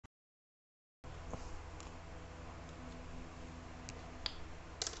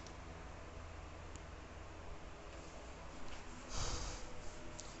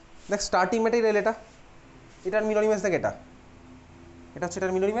দেখ starting material এটার mirror image দেখ, এটা হচ্ছে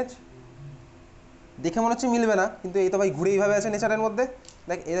এটার মিরর ইমেজ। দেখে মনে হচ্ছে মিলবে না, কিন্তু এই তো ভাই ঘুরে এইভাবে আছে নেচারের মধ্যে।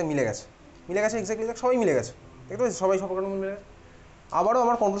 দেখ এটা মিলে গেছে এক্স্যাক্টলি, দেখ সবাই মিলে গেছে, দেখতে পাচ্ছিস সবাই সব মিলে গেছে। আবারও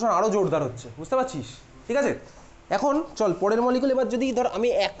আমার কনক্লুশন আরও জোরদার হচ্ছে, বুঝতে পারছিস? ঠিক আছে, এখন চল পরের মলিকুল। এবার যদি ধর আমি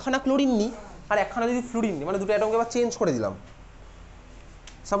একখানা ক্লোরিন নিই আর একখানা যদি ফ্লুরিন নিই, মানে দুটো অ্যাটমকে এবার চেঞ্জ করে দিলাম।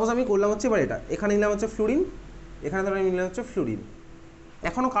 সাপোজ আমি করলাম হচ্ছে এবার এটা, এখানে নিলাম হচ্ছে ফ্লুরিন, এখানে ধর আমি নিলাম হচ্ছে ফ্লুরিন।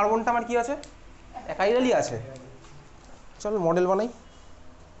 এখনও কার্বনটা আমার কি আছে? একাইরালই আছে। চল মডেল বানাই।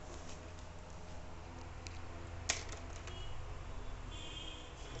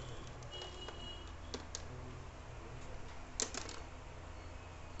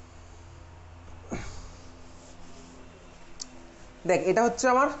 দেখ এটা হচ্ছে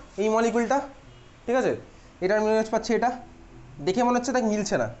আমার এই মলিকুলটা, ঠিক আছে? এটার মিল পাচ্ছে এটা, দেখে মনে হচ্ছে দেখ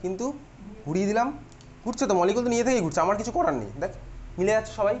মিলছে না, কিন্তু ঘুরিয়ে দিলাম, ঘুরছে তো, মলিকুল তো নিয়ে থেকেই ঘুরছে, আমার কিছু করার নেই। দেখ মিলে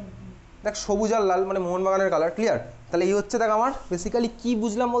যাচ্ছে সবাই, দেখ সবুজ আর লাল মানে মোহনবাগানের কালার, ক্লিয়ার? তাহলে এই হচ্ছে দেখ আমার বেসিক্যালি কী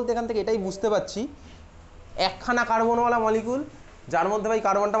বুঝলাম বলতে এখান থেকে এটাই বুঝতে পারছি, একখানা কার্বনওয়ালা মলিকুল যার মধ্যে ভাই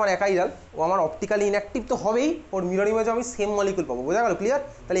কার্বনটা আমার একাইরাল, ও আমার অপটিক্যালি ইনঅ্যাক্টিভ তো হবেই, ওর মিরর ইমেজে আমি সেম মলিকুল পাবো। বোঝা গেল? ক্লিয়ার?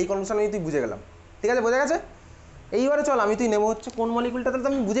 তাহলে এই কনডিশন আমি তুই বুঝে গেলাম, ঠিক আছে? বোঝা গেছে? এইবারে চল আমি তুই নেবো হচ্ছে কোন মলিকুলটা। তাহলে তো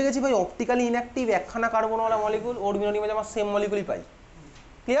আমি বুঝে গেছি ভাই অপটিক্যালি ইনঅ্যাক্টিভ একখানা কার্বনওয়ালা মলিকুল, ওর মিরর ইমেজে আমার সেম মলিকুলই পাই।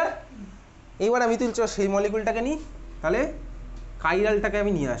 ক্লিয়ার? এইবার আমি তুই চল সেই মলিকুলটাকে নিই, তাহলে কাইরালটাকে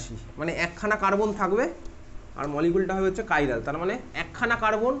আমি নিয়ে আসি, মানে একখানা কার্বন থাকবে আর মলিকুলটা হবে হচ্ছে কাইরাল, তার মানে একখানা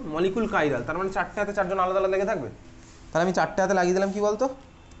কার্বন মলিকুল কাইরাল, তার মানে চারটে হাতে চারজন আলাদা আলাদা লেগে থাকবে। তাহলে আমি চারটে হাতে লাগিয়ে দিলাম, কি বলতো,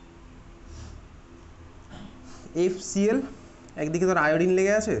 FCl, একদিকে ধর আয়োডিন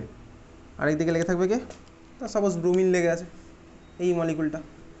লেগে আছে, আরেকদিকে লেগে থাকবে কে, সাপোজ ব্রোমিন লেগে আছে, এই মলিকুলটা।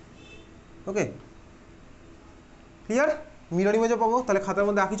 ওকে, ক্লিয়ার? মিরর ইমেজও পাবো, তাহলে খাতার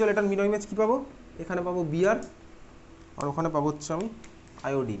মধ্যে আঁকি চল এটার মিরর ইমেজ কী পাবো, এখানে পাবো বিআর আর ওখানে পাবো হচ্ছে আমি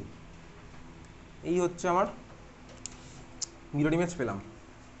আয়োডিন। এই হচ্ছে আমার মিরর ইমেজ পেলাম।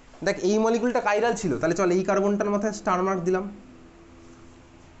 দেখ এই মলিকুলটা কাইরাল ছিল, তাহলে চল এই কার্বনটার মাথায় স্টার মার্ক দিলাম।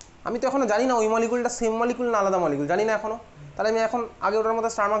 আমি তো এখনও জানি না ওই মলিকুলটা সেম মলিকুল না আলাদা মলিকুল, জানি না এখনও, তাহলে আমি এখন আগে ওটার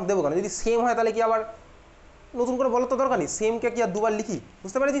মধ্যে স্টার মার্ক দেবো কেন? যদি সেম হয় তাহলে কি আবার নতুন করে বলার তো দরকার নেই, সেমকে কি আর দুবার লিখি?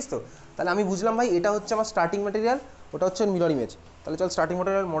 বুঝতে পেরেছিস তো? তাহলে আমি বুঝলাম ভাই এটা হচ্ছে আমার স্টার্টিং ম্যাটেরিয়াল, ওটা হচ্ছে মিরর ইমেজ। তাহলে চল স্টার্টিং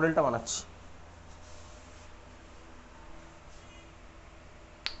ম্যাটেরিয়াল মডেলটা বানাচ্ছি।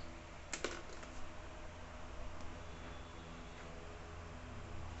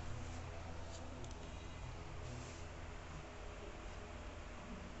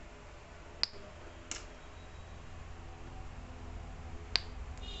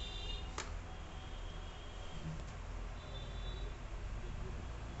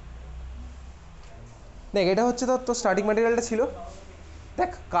 দেখ এটা হচ্ছে তো স্টার্টিং ম্যাটেরিয়ালটা ছিল।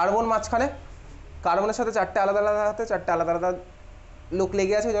 দেখ কার্বন মাঝখানে, কার্বনের সাথে চারটে আলাদা আলাদা হাতে চারটে আলাদা আলাদা লোক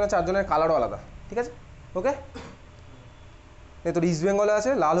লেগে আছে, ওই জন্য চারজনের কালারও আলাদা, ঠিক আছে? ওকে, এই তোর ইস্ট বেঙ্গলে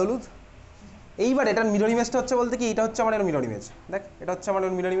আছে লাল হলুদ। এইবার এটার মিরর ইমেজটা হচ্ছে বলতে কি, এটা হচ্ছে আমার এর মিরর ইমেজ। দেখ এটা হচ্ছে আমার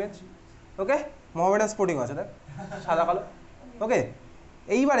এর মিরর ইমেজ। ওকে, মোহামেডান স্পোর্টিং আছে দেখ সাদা কালো। ওকে,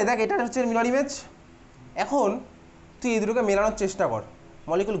 এইবারে দেখ এটা হচ্ছে মিরর ইমেজ। এখন তুই এই দুটোকে মেলানোর চেষ্টা কর,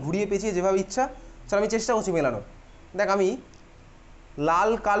 মলিকুল ঘুরিয়ে পেঁচিয়ে যেভাবে ইচ্ছা। চল আমি চেষ্টা করছি মেলানোর। দেখ আমি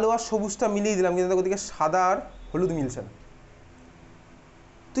লাল কালো আর সবুজটা মিলিয়ে দিলাম, কিন্তু দেখ ওদিকে সাদা আর হলুদ মিলছে না।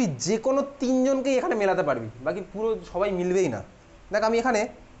 তুই যে কোনো তিনজনকেই এখানে মেলাতে পারবি, বাকি পুরো সবাই মিলবেই না। দেখ আমি এখানে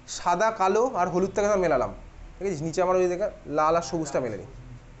সাদা কালো আর হলুদটাকে ধর মেলালাম, ঠিক আছে? নিচে আমার ওই দেখে লাল আর সবুজটা মেলে নি।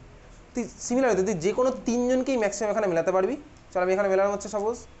 তুই সিমিলার হতে তুই যে কোনো তিনজনকেই ম্যাক্সিমাম এখানে মেলাতে পারবি। চল আমি এখানে মেলানো হচ্ছে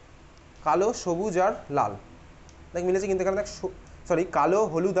সাপোজ কালো সবুজ আর লাল। দেখ মিলেছে, কিন্তু এখানে দেখ সরি কালো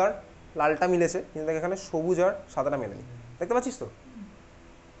হলুদ আর লালটা মিলেছে, কিন্তু দেখ এখানে সবুজ আর সাদাটা মেলেনি। দেখতে পাচ্ছিস তো?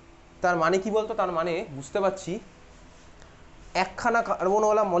 তার মানে কি বলতো, তার মানে বুঝতে পারছি একখানা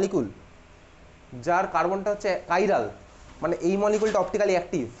কার্বনওয়ালা মলিকুল যার কার্বনটা হচ্ছে কাইরাল, মানে এই মলিকুলটা অপটিক্যালি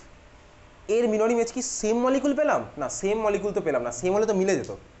অ্যাক্টিভ, এর মিরর ইমেজ কি সেম মলিকুল পেলাম না? সেম মলিকুল তো পেলাম না, সেম হলে তো মিলে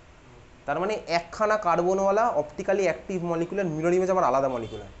যেত। তার মানে একখানা কার্বনওয়ালা অপটিক্যালি অ্যাক্টিভ মলিকুলের মিরর ইমেজ আমার আলাদা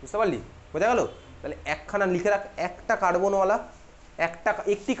মলিকুল হয়। বুঝতে পারলি? বোঝা গেল? তাহলে একখানা লিখে রাখ, একটা কার্বনওয়ালা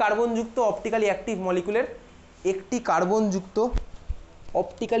একটি কার্বনযুক্ত অপটিক্যালি অ্যাক্টিভ মলিকুলের, একটি কার্বনযুক্ত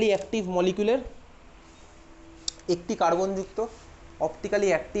অপটিক্যালি অ্যাক্টিভ মলিকুলের, একটি কার্বনযুক্ত অপটিক্যালি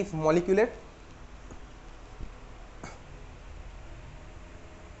অ্যাক্টিভ মলিকুলের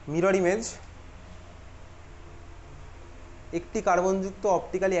মিরর ইমেজ, একটি কার্বনযুক্ত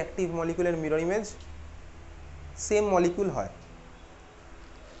optically active মলিকুলের mirror image same molecule হয়।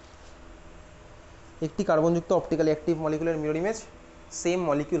 একটি কার্বনযুক্ত optically active মলিকুলের mirror image same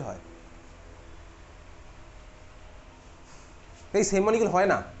molecule হয়। এই সেম মলিকুল হয়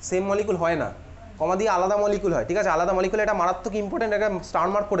না, সেম মলিকুল হয় না। কমা দিয়ে আলাদা মলিকুল হয়, ঠিক আছে, আলাদা মলিকুল, এটা মারাত্মক ইম্পর্টেন্ট, এটা স্টার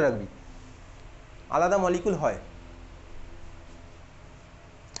মার্ক করে রাখবি, আলাদা মলিকুল হয়।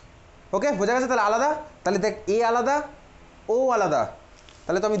 ওকে, বোঝা গেছে? তাহলে আলাদা, তাহলে দেখ এ আলাদা ও আলাদা,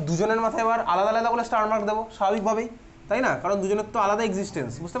 তাহলে তো আমি দুজনের মাথায় এবার আলাদা আলাদা করে স্টার মার্ক দেবো স্বাভাবিকভাবেই, তাই না? কারণ দুজনের তো আলাদা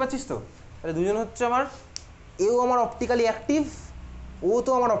এক্সিস্টেন্স, বুঝতে পারছিস তো? তাহলে দুজন হচ্ছে আমার, এও আমার অপটিক্যালি অ্যাক্টিভ, ও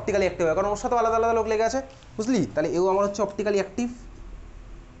তো আমার অপটিক্যালি অ্যাক্টিভ হয়, কারণ ওর সাথে আলাদা আলাদা লোক লেগে আছে, বুঝলি? তাহলে এও আমার হচ্ছে অপটিক্যালি অ্যাক্টিভ,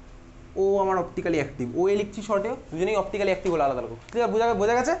 ও আমার অপটিক্যালি অ্যাক্টিভ, ও এ লিখছি শর্টে, দুজনেই অপটিক্যালি অ্যাক্টিভ হলো আলাদা লোক। ক্লিয়ার?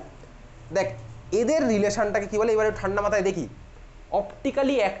 বোঝা গেছে? দেখ এদের রিলেশনটাকে কী বলে, এবারে ঠান্ডা মাথায় দেখি।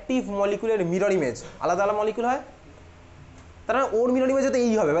 অপটিক্যালি অ্যাক্টিভ মলিকুলের মিরর ইমেজ আলাদা আলাদা মলিকুল হয়, তার মানে ওর মিরর ইমেজ তো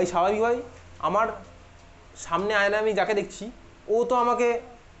এই হবে ভাই, স্বাভাবিক ভাই। আমার সামনে আয়না আমি যাকে দেখছি ও তো আমাকে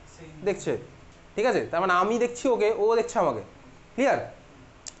দেখছে, ঠিক আছে, তার মানে আমি দেখছি ওকে, ও দেখছে আমাকে। ক্লিয়ার?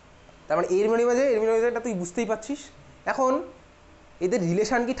 তার মানে এর মিরর ইমেজটা তুই বুঝতেই পারছিস। এখন এদের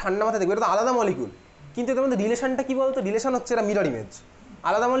রিলেশন কি ঠান্ডা মাথায় দেখবে, এটা তো আলাদা মলিকুল, কিন্তু এদের মধ্যে রিলেশনটা কী বলতো? রিলেশন হচ্ছে এটা মিরর ইমেজ,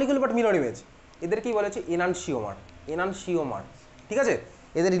 আলাদা মলিকুল বাট মিরর ইমেজ। এদেরকেই বলেছে এনানসিওমার, ঠিক আছে?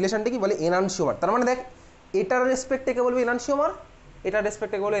 এদের রিলেশনটা কি বলে? এনানসিওমার। তার মানে দেখ এটার রেসপেক্টে কে বলবে এনানসিওমার, এটার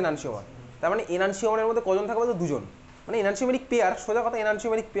রেসপেক্টে কে বলবে এনানসিওমার। তার মানে এনানসিওমারের মধ্যে কজন থাকে বলতো? দুজন, মানে এনানসিওমেরিক পেয়ার, সোজা কথা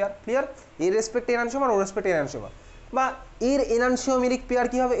এনানসিওমেরিক পেয়ার। ক্লিয়ার? এর রেসপেক্টে এনানসিওমার, ওর রেসপেক্টে এনানসিওমার, বা এর এনানসিওমেরিক পেয়ার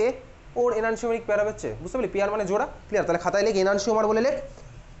কি হবে? ওর এনানসিওমেরিক পেয়ার হচ্ছে, বুঝতে পারলি? পেয়ার মানে জোড়া। ক্লিয়ার? তাহলে খাতায় লেখ এনানসিওমার বলে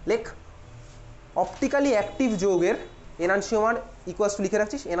লেখ অপটিক্যালি অ্যাক্টিভ যৌগের এনানসিওমার ইকুয়ালস টু লিখে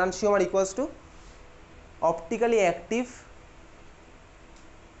রাখছিস, enantiomer equals to optically active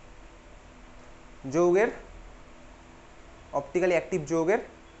যৌগের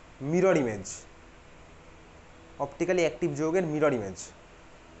মিরর ইমেজ, অপটিক্যালি অ্যাক্টিভ যৌগের মিরর ইমেজ,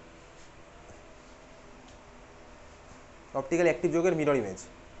 অপটিক্যালি অ্যাক্টিভ যৌগের মিরর ইমেজ।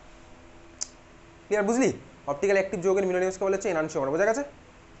 ক্লিয়ার? বুঝলি? অপটিক্যালি অ্যাক্টিভ যৌগের মিরর ইমেজকে বলা হচ্ছে এনানসিওমার। বোঝা গেছে?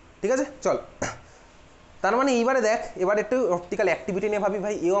 ঠিক আছে, চল। তার মানে এইবারে দেখ, এবার একটু অপটিক্যাল অ্যাক্টিভিটি নিয়ে ভাবি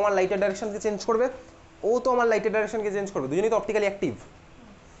ভাই। এও আমার লাইটের ডাইরেকশনকে চেঞ্জ করবে, ও তো আমার লাইটের ডাইরেকশনকে চেঞ্জ করবে, দুজনেই তো অপটিক্যালি অ্যাক্টিভ।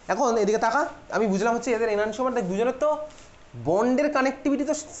 এখন এদিকে তাকা, আমি বুঝলাম হচ্ছে এদের এনানসিওমার, দেখ দুজনের তো বন্ডের কানেক্টিভিটি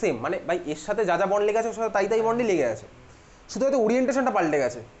তো সেম, মানে ভাই এর সাথে যা যা বন্ড লেগে আছে ওর সাথে তাই বন্ডই লেগে আছে, শুধু হয়তো ওরিয়েন্টেশনটা পাল্টে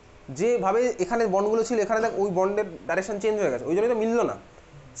গেছে, যেভাবে এখানে বন্ডগুলো ছিল এখানে দেখ ওই বন্ডের ডাইরেকশন চেঞ্জ হয়ে গেছে, ওই জন্যই তো মিললো না,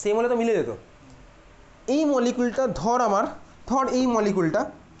 সেম হলে তো মিলে যেত। এই মলিকুলটা ধর এই মলিকুলটা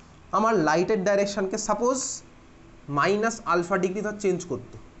আমার লাইটের ডাইরেকশনকে সাপোজ মাইনাস আলফা ডিগ্রি ধর চেঞ্জ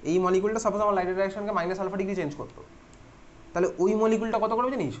করতো, এই মলিকুলটা সাপোজ আমার লাইটের ডাইরেকশনকে মাইনাস আলফা ডিগ্রি চেঞ্জ করতো, তাহলে ওই মলিকুলটা কত করবে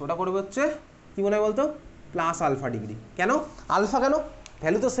জানিস? ওটা করবে হচ্ছে কী মনে হয় বলতো? Plus alpha degree. কেন আলফা? কেন?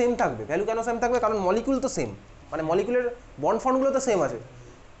 ভ্যালু তো সেম থাকবে। ভ্যালু কেন সেম থাকবে? কারণ মলিকুল তো সেম, মানে মলিকুলের বন্ড ফন্ডগুলো তো সেম আছে,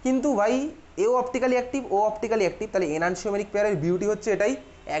 কিন্তু ভাই এও অপটিক্যালি অ্যাক্টিভ, ও অপটিক্যালি অ্যাক্টিভ, তাহলে এনানসিওমেরিক পেয়ারের বিউটি হচ্ছে এটাই,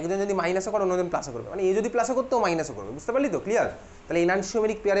 একজন যদি মাইনাসে করে অন্যজন প্লাসে করবে, মানে এ যদি প্লাসে করতে ও মাইনাসে করবে, বুঝতে পারলি তো? ক্লিয়ার? তাহলে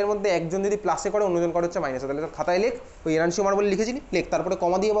এনানসিওমেরিক পেয়ারের মধ্যে একজন যদি প্লাসে করে অন্যজন করে হচ্ছে মাইনাসে, তাহলে তোর খাতায় লেখ ওই এনানসিওমার বলে লিখেছিলি, লেখ, তারপরে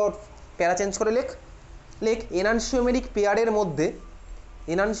কমা দিয়ে বা প্যারা চেঞ্জ করে লেখ এনানসিওমেরিক পেয়ারের মধ্যে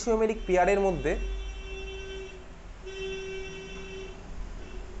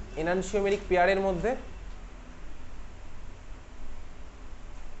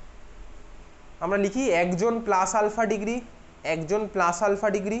আমরা লিখি একজন প্লাস আলফা ডিগ্রি,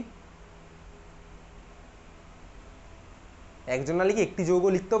 একজন না লিখি একটি যৌগ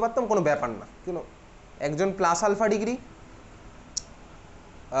লিখতেও পারতাম, কোনো ব্যাপার না, কিন্তু একজন প্লাস আলফা ডিগ্রি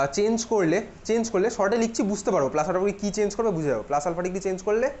চেঞ্জ করলে শর্টে লিখছি, বুঝতে পারবো প্লাস আলফা ডিগ্রি কী চেঞ্জ করবে বুঝে যাবো। প্লাস আলফা ডিগ্রি চেঞ্জ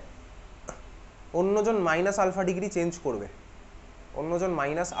করলে অন্যজন মাইনাস আলফা ডিগ্রি চেঞ্জ করবে,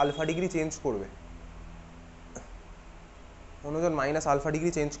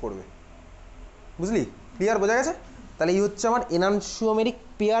 বুঝলি? ক্লিয়ার? বোঝা গেছে? তাহলে এই হচ্ছে আমার এনানসিওমেরিক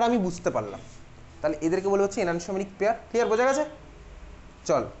পেয়ার, আমি বুঝতে পারলাম, তাহলে এদেরকে বলে হচ্ছে এনানসিওমেরিক পেয়ার। ক্লিয়ার? বোঝা গেছে?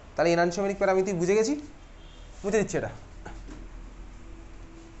 চল, তাহলে এনানসিওমেরিক পেয়ার আমি তুই বুঝে গেছি, বুঝে দিচ্ছি এটা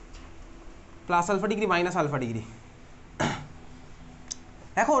plus alpha degree minus alpha degree.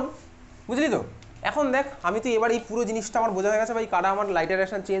 এখন বুঝলি তো? এখন দেখ আমি তো এবার এই পুরো জিনিসটা আমার বোঝা হয়ে গেছে ভাই, কারা আমার লাইটের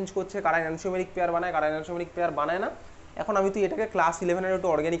ডাইরেকশন চেঞ্জ করছে, কারা এনানসিওমেরিক পেয়ার বানায়, কারা এনানসিওমেরিক পেয়ার বানায় না। এখন আমি তুই এটাকে ক্লাস 11-এর একটু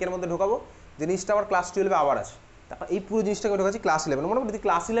অর্গ্যানিকের মধ্যে ঢোকাবো, জিনিসটা আমার ক্লাস 12-এ আবার আছে, তারপর এই পুরো জিনিসটাকে ঢোকাচ্ছি ক্লাস 11। মনে করি তুই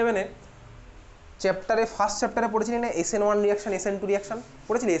ক্লাস 11-এ চ্যাপ্টারে ফার্স্ট চ্যাপ্টারে পড়েছিলি না SN1 reaction SN2 reaction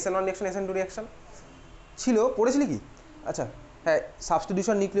পড়েছিলি? SN1 reaction SN2 reaction ছিল, পড়েছিলি কি? আচ্ছা হ্যাঁ,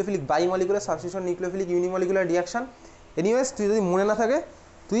 substitution nucleophilic বাইমলিকুলার, substitution nucleophilic ইউনিমলিকুলার reaction. Anyways তুই যদি মনে না থাকে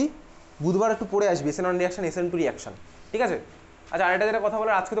তুই বুধবার একটু পড়ে আসবি SN1 রিয়াকশন SN2 রিয়াকশন, ঠিক আছে? আচ্ছা আরেকটা যেটা কথা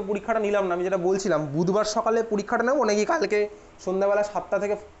বলার, আজকে তো পরীক্ষাটা নিলাম না, আমি যেটা বলছিলাম বুধবার সকালে পরীক্ষাটা নেবো নাকি কালকে সন্ধ্যাবেলা 7টা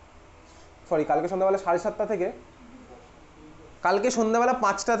থেকে, সরি কালকে সন্ধ্যাবেলা 7:30 থেকে, কালকে সন্ধ্যাবেলা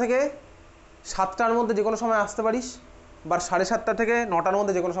 5টা থেকে 7টার মধ্যে যে কোনো সময় আসতে পারিস, বা 7:30 থেকে 9টার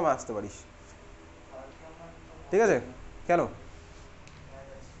মধ্যে যে কোনো সময় আসতে পারিস। ঠিক আছে? কেন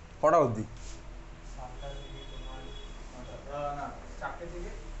কটা অবধি?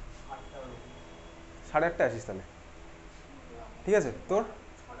 8:30 আসিস তাহলে, ঠিক আছে? তোর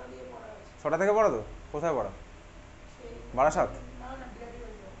 6টা থেকে পড়া? তো কোথায় পড়া? বারাসাত?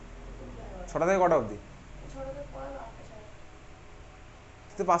 6টা থেকে কটা অবধি?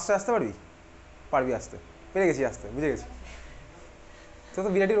 তুই 5টায় আসতে পারবি? পারবি আসতে? পেরে গেছি আসতে, বুঝে গেছি। তো তো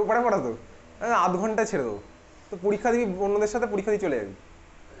বিরাটির ওপারে পড়া তো, আধ ঘন্টায় ছেড়ে দেবো। তো পরীক্ষা দিবি, অন্যদের সাথে পরীক্ষা দিয়ে চলে যাবি।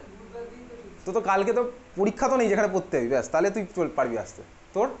 তো কালকে তো পরীক্ষা তো নেই যেখানে পড়তে যাবি, ব্যাস তাহলে তুই পারবি আসতে।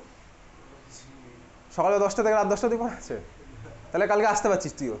 তোর সকালে 10টা থেকে রাত 10টা অবধি পড়া আছে, তাহলে কালকে আসতে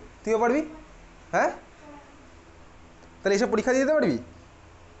পারছিস, তুইও পারবি। হ্যাঁ, তাহলে এসব পরীক্ষা দিয়ে দিতে পারবি।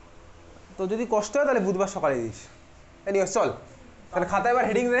 তো যদি কষ্ট হয় তাহলে বুধবার সকালে দিস। নিয়ে চল তাহলে খাতায় এবার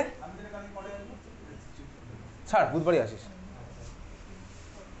হেডিং দে। ছাড়, বুধবারই আসিস।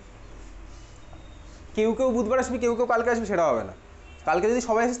 কেউ কেউ বুধবার আসবি, কেউ কেউ কালকে আসবি, সেটা হবে না। কালকে যদি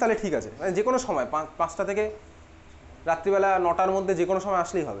সবাই আসিস তাহলে ঠিক আছে, মানে যে কোনো সময় 5টা থেকে রাত্রিবেলা 9টার মধ্যে যে কোনো সময়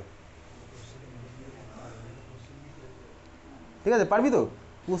আসলেই হবে, ঠিক আছে? পারবি তো?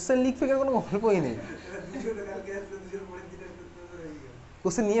 কোশ্চেন লিখ ফেকের কোনো গল্পই নেই,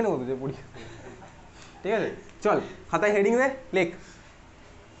 কোশ্চেন নিয়ে নেবো যে পড়ি, ঠিক আছে? চল খাতায় হেডিং দে, লেখ।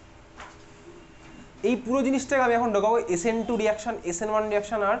 এই পুরো জিনিসটাকে আমি এখন ঢোকাবো SN2 রিয়াকশন, SN1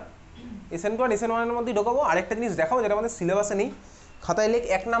 রিয়াকশন আর SN2 আর SN1 এর মধ্যেই ঢোকাবো। আরেকটা জিনিস দেখাবো যেটা আমাদের সিলেবাসে নেই। খাতায় লেখ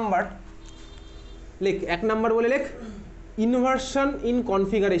 1 নাম্বার, লেখ 1 নাম্বার বলে লেখ ইনভার্সন ইন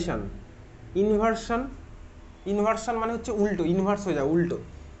কনফিগারেশন। ইনভার্সন মানে হচ্ছে উল্টো, ইনভার্স হয়ে যাও, উল্টো।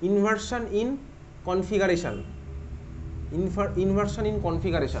 Inversion in configuration, inversion in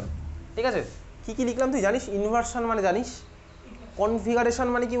configuration, ঠিক আছে? কী কী লিখলাম তুই জানিস? ইনভার্সন মানে জানিস, কনফিগারেশন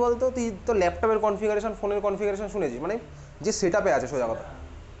মানে কি বলতো? তুই তো ল্যাপটপের কনফিগারেশন, ফোনের কনফিগারেশন শুনেছিস, মানে যে সেটআপে আছে, সোজা কথা।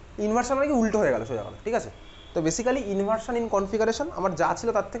 ইনভার্সন মানে কি উল্টো হয়ে গেল, সোজা কথা, ঠিক আছে? তো বেসিক্যালি ইনভার্সন ইন কনফিগারেশন আমার যা ছিল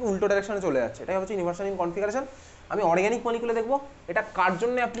তার থেকে উল্টো ডাইরেকশনে চলে যাচ্ছে, এটাই হচ্ছে ইনভার্সন ইন কনফিগারেশন। আমি অর্গ্যানিক মলিকুলে দেখবো এটা কার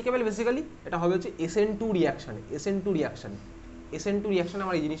জন্য অ্যাপ্লিকেবল। বেসিক্যালি এটা হবে হচ্ছে SN2 রিয়াকশানে, SN2 রিয়াকশানে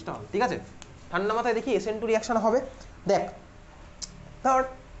আমার এই জিনিসটা হবে, ঠিক আছে? ঠান্ডা মাথায় দেখি SN2 রিয়াকশান হবে। দেখ ধর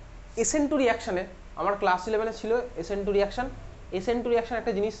SN2 রিয়াকশানে আমার ক্লাস 11-এ ছিল SN2 রিয়াকশান। SN2 রিয়াকশান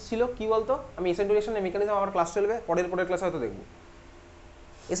একটা জিনিস ছিল কি বলতো? আমি SN2 রিয়াকশানের মেকানিজম আমার ক্লাস 12-এ পরের ক্লাসে হয়তো দেখবো।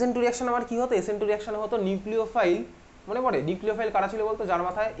 SN2 রিয়াকশান আমার কি হতো? SN2 রিয়াকশানে হতো নিউক্লিওফাইল, মনে পড়ে? নিউক্লিওফাইল কারা ছিল বলতো? যার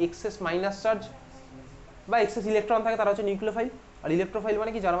মাথায় এক্সেস মাইনাস চার্জ বা এক্সেস ইলেকট্রন থাকে তারা হচ্ছে নিউক্লিওফাইল। আর ইলেকট্রোফাইল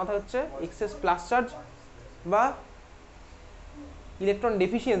মানে কি? যার মাথায় হচ্ছে এক্সেস প্লাস চার্জ বা ইলেকট্রন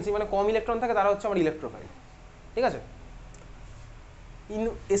ডেফিসিয়েন্সি, মানে কম ইলেকট্রন থাকে, তারা হচ্ছে আমার ইলেকট্রোফাইল, ঠিক আছে?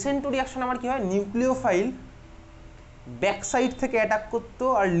 SN2 রিয়াকশন আমার কি হয়? নিউক্লিওফাইল ব্যাক সাইড থেকে অ্যাটাক করতো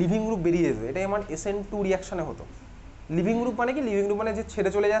আর লিভিং গ্রুপ বেরিয়ে যেত, এটাই আমার SN2 রিয়াকশনে হতো। লিভিং গ্রুপ মানে কি? লিভিং গ্রুপ মানে যে ছেড়ে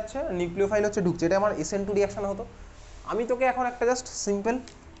চলে যাচ্ছে, নিউক্লিওফাইল হচ্ছে ঢুকছে, এটা আমার SN2 রিয়াকশন হতো। আমি তোকে এখন একটা জাস্ট সিম্পল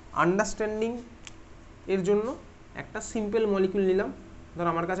আন্ডারস্ট্যান্ডিং এর জন্য একটা সিম্পল মলিকুল নিলাম। ধর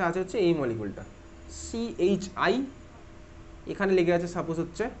আমার কাছে আছে হচ্ছে এই মলিকুলটা CHI, এখানে লেগে আছে সাপোজ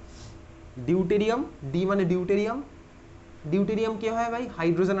হচ্ছে ডিউটেরিয়াম, ডি মানে ডিউটেরিয়াম। ডিউটেরিয়াম কে হয় ভাই?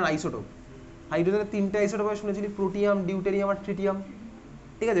 হাইড্রোজেনের আইসোটোপ। হাইড্রোজেনের 3টে আইসোটোপ হয় শুনেছিলি, প্রোটিয়াম, ডিউটেরিয়াম আর ট্রিটিয়াম,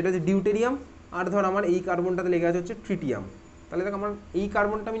 ঠিক আছে? এটা হচ্ছে ডিউটেরিয়াম। আর ধর আমার এই কার্বনটাতে লেগে আছে হচ্ছে ট্রিটিয়াম। তাহলে দেখ আমার এই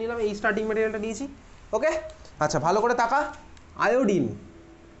কার্বনটা আমি নিলাম, এই স্টার্টিং ম্যাটেরিয়ালটা নিয়েছি, ওকে? আচ্ছা ভালো করে তাকা। আয়োডিন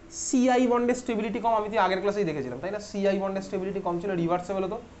CI বন্ডের স্টেবিলিটি কম, আমি তো আগের ক্লাসেই দেখেছিলাম, তাই না? CI বন্ডের স্টেবিলিটি কম ছিল, রিভার্সেবল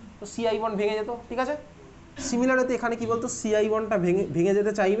হতো, তো CI বন্ড ভেঙে যেত, ঠিক আছে? সিমিলার হতে এখানে কি বলতো? CI বন্ডটা ভেঙে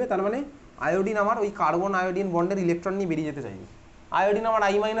যেতে চাইবে, তার মানে আয়োডিন আমার ওই কার্বন আয়োডিন বন্ডের ইলেকট্রন নিয়ে বেরিয়ে যেতে চাইবে। আয়োডিন আমার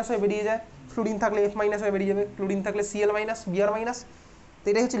I- হয়ে বেরিয়ে যায়, ফ্লুরিন থাকলে F- হয়ে বেরিয়ে যাবে, ক্লোরিন থাকলে Cl-, Br-। তো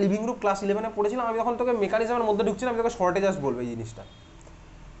এটাই হচ্ছে লিভিং গ্রুপ, ক্লাস 11-এ পড়েছিলাম। আমি যখন তোকে মেকানিজমের মধ্যে ঢুকছিলাম, আমি তোকে শর্টে জাস্ট বলবো এই জিনিসটা।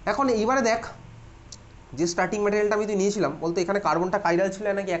 এখন এইবারে দেখ যে স্টার্টিং ম্যাটেরিয়ালটা আমি তুই নিয়েছিলাম, বলতো এখানে কার্বনটা কাইরাল ছিল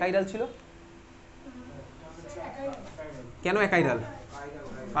নাকি একাইরাল ছিল? কেন একাইরাল?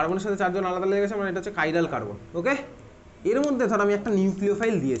 কার্বনের সাথে চারজন আলাদা লেগে গেছে, মানে এটা হচ্ছে কাইরাল কার্বন, ওকে? এর মধ্যে ধর আমি একটা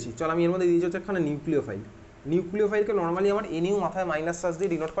নিউক্লিওফাইল দিয়েছি, চল আমি এর মধ্যে দিয়েছি হচ্ছে একখানে নিউক্লিওফাইল। নিউক্লিওফাইলকে নর্মালি আমার NU মাথায় মাইনাস চার্জ দিয়ে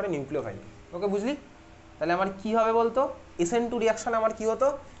ডিনোট করে নিউক্লিওফাইল, ওকে? বুঝলি? তাহলে আমার কি হবে বলতো? SN2 রিয়াকশন আমার কি হতো?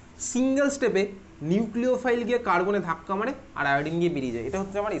 সিঙ্গেল স্টেপে নিউক্লিওফাইল গিয়ে কার্বনে ধাক্কা মারে আর আয়োডিন গিয়ে বেরিয়ে যায়, এটা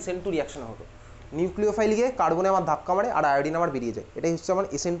হচ্ছে আমার SN2 রিয়াকশন হতো। নিউক্লিওফাইল গিয়ে কার্বনে আমার ধাক্কা মারে আর আয়োডিন আমার বেরিয়ে যায়, এটাই হচ্ছে আমার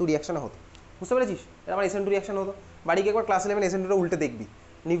SN2 রিয়াকশন হতো। বুঝতে পেরেছিস? এটা আমার SN2 রিয়াকশন হতো। বাড়ি গিয়ে একবার ক্লাস 11 SN2টা উল্টে দেখবি,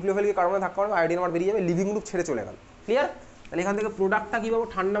 নিউক্লিওফাইল গিয়ে কার্বনে ধাক্কা মারবে, আয়োডিন আমার বেরিয়ে যাবে, লিভিং গ্রুপ ছেড়ে চলে গেল, ক্লিয়ার? তাহলে এখান থেকে প্রোডাক্টটা কী পাবো?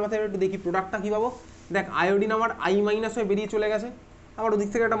 ঠান্ডা মাথায় একটু দেখি প্রোডাক্টটা কী পাবো। দেখ আয়োডিন আমার I- হয়ে বেরিয়ে চলে গেছে, আবার ওদিক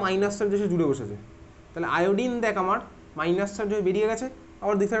থেকে একটা মাইনাস চার্জ এসে জুড়ে বসেছে। তাহলে আয়োডিন দেখ আমার মাইনাস চার্জ হয়ে বেরিয়ে গেছে,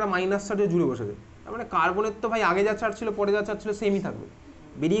 আবার দিক থেকে একটা মাইনাস চার্জ হয়ে জুড়ে বসেছে। তার মানে কার্বনের তো ভাই আগে যা চার্জ ছিল পরে যা চার্জ ছিল সেমই থাকবে,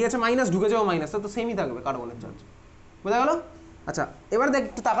 বেরিয়ে গেছে মাইনাস, ঢুকে যাও মাইনাস, তো সেমই থাকবে কার্বনের চার্জ। বোঝা গেল? আচ্ছা এবার দেখ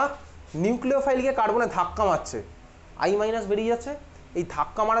একটু তাকা, নিউক্লিওফাইলকে কার্বনে ধাক্কা মারছে, আই মাইনাস বেরিয়ে যাচ্ছে। এই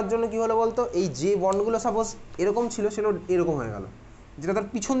ধাক্কা মারার জন্য কি হলো বলতো, এই যে বন্ডগুলো সাপোজ এরকম ছিল সেগুলো এরকম হয়ে গেল, যেটা তার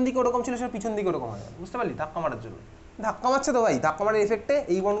পিছন দিকে ওরকম ছিল সেটা পিছন দিকে ওরকম হয়ে গেল। বুঝতে পারলি? ধাক্কা মারার জন্য ধাক্কা মারছে তো ভাই, ধাক্কা মারার এফেক্টে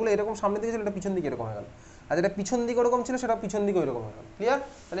এই বন্ডগুলো এরকম সামনে দিকে ছিল, এটা পিছন দিকে এরকম হয়ে গেল, আর যেটা পিছন দিকে ওরকম ছিল সেটা পিছন দিকে ওইরকম হয়ে গেল। ক্লিয়ার?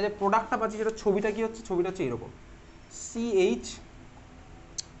 তাহলে যে প্রোডাক্টটা পাচ্ছি সেটা ছবিটা কি হচ্ছে, ছবিটা হচ্ছে এরকম, CH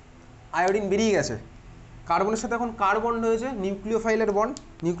আয়োডিন বেরিয়ে গেছে, কার্বনের সাথে এখন কার্বন হয়েছে নিউক্লিওফাইলের বন্ড,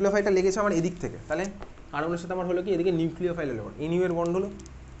 নিউক্লিওফাইলটা লেগেছে আমার এদিক থেকে, তাহলে কার্বনের সাথে আমার হলো কি এদিকে নিউক্লিওফাইলের বন্ড, NU এর বন্ড হলো,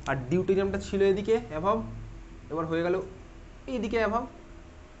 আর ডিউটেরিয়ামটা ছিল এদিকে অ্যাভাব, এবার হয়ে গেল এইদিকে অ্যাভাব,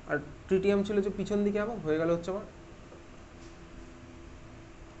 আর ট্রিটিয়াম ছিল যে পিছন দিকে অ্যাভাব, হয়ে গেল হচ্ছে আমার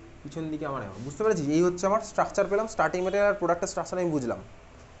পিছন দিকে আমার অ্যাভাব। বুঝতে পেরেছিস? এই হচ্ছে আমার স্ট্রাকচার পেলাম, স্টার্টিং ম্যাটেরিয়াল আর প্রোডাক্টের স্ট্রাকচার আমি বুঝলাম।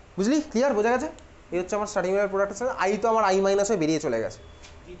 বুঝলি? ক্লিয়ার? বোঝা গেছে? এই হচ্ছে আমার স্টার্টিং ম্যাটেরিয়াল প্রোডাক্টের সাথে, আই তো আমার আই মাইনাস হয়ে বেরিয়ে চলে গেছে।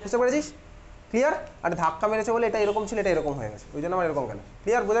 বুঝতে পেরেছিস? ক্লিয়ার? আর ধাক্কা মেরেছে বলে এটা এরকম ছিল, এটা এরকম হয়ে গেছে, ওই জন্য আমার এরকম গেল।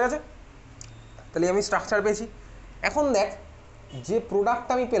 ক্লিয়ার? বোঝা গেছে? তাহলে আমি স্ট্রাকচার পেয়েছি। এখন দেখ যে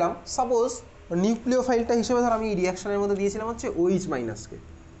প্রোডাক্টটা আমি পেলাম, সাপোজ নিউক্লিওফাইলটা হিসেবে ধর আমি এই রিয়াকশনের মধ্যে দিয়েছিলাম হচ্ছে OH মাইনাসকে,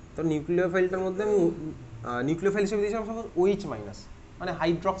 তো নিউক্লিওফাইলটার মধ্যে আমি নিউক্লিওফাইল হিসেবে দিয়েছিলাম সাপোজ OH মাইনাস, মানে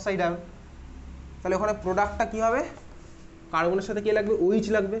হাইড্রক্সাইড আয়ন। তাহলে ওখানে প্রোডাক্টটা কী হবে, কার্বনের সাথে কে লাগবে, OH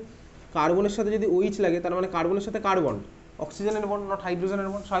লাগবে। কার্বনের সাথে যদি OH লাগে তার মানে কার্বনের সাথে কার্বন, অক্সিজেনের বন্ড, নট হাইড্রোজেনের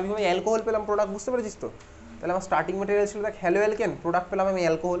বন্ড, স্বাভাবিকভাবে অ্যালকোহল পেলাম প্রোডাক্ট। বুঝতে পেরেছিস তো? তাহলে আমার স্টার্টিং ম্যাটেরিয়াল ছিল দেখ হ্যালো অ্যালকেন, প্রোডাক্ট পেলাম আমি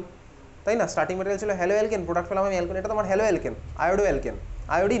অ্যালকোহল, তাই না? স্টার্টিং ম্যাটেরিয়াল ছিল হ্যালো অ্যালকেন, প্রোডাক্ট পেলাম আমি অ্যালকোহল, এটা তো আমার hello alkane, iodo alkane,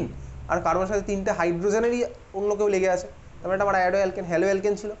 iodine, আর কার্বনের সাথে 3টে হাইড্রোজেনেরই অন্য কেউ লেগে আছে, তারপরে এটা আমার আয়োডো অ্যালকেন, হ্যালো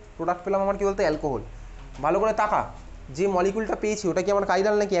অ্যালকেন ছিল, প্রোডাক্ট পেলাম আমার কি বলতে অ্যালকোহল। ভালো করে তাকা, যে মলিকুলটা পেয়েছি ওটা কি আমার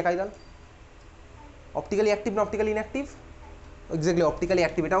কাইরাল নাকি অ্যাকাইরাল? অপটিক্যালি অ্যাক্টিভ না optically inactive? Exactly optically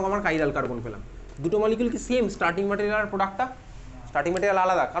active, এটাও আমার কাইরাল কার্বন পেলাম। দুটো মলিকুল কি সেম স্টার্টিং ম্যাটেরিয়াল আর প্রোডাক্টটা? স্টার্টিং ম্যাটেরিয়াল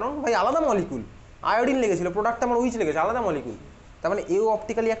আলাদা, কারণ ভাই আলাদা মলিকুল, আয়োডিন লেগেছিল, প্রোডাক্টটা আমার OH লেগেছে, আলাদা মলিকুল। তার মানে এও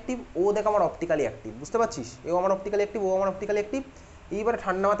অপটিক্যালি অ্যাক্টিভ, ও দেখ আমার অপটিক্যালি অ্যাক্টিভ। বুঝতে পারছিস? এও আমার অপটিক্যালি অ্যাক্টিভ, ও আমার অপটিক্যালি অ্যাক্টিভ। এইবারে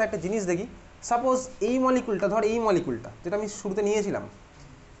ঠান্ডা মাথায় একটা জিনিস দেখি, সাপোজ এই মলিকুলটা ধর, এই মলিকুলটা যেটা আমি শুরুতে নিয়েছিলাম,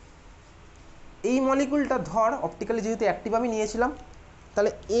 এই মলিকুলটা ধর অপটিক্যালি যেহেতু অ্যাক্টিভ আমি নিয়েছিলাম,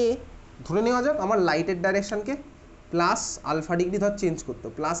 তাহলে এ ধরে নেওয়া যাক আমার লাইটের ডাইরেকশনকে প্লাস আলফা ডিগ্রি ধর চেঞ্জ করতো,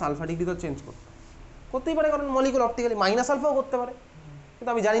 প্লাস আলফা ডিগ্রি ধর চেঞ্জ করতেই পারে, কারণ মলিকুল অপটিক্যালি মাইনাস আলফাও করতে পারে,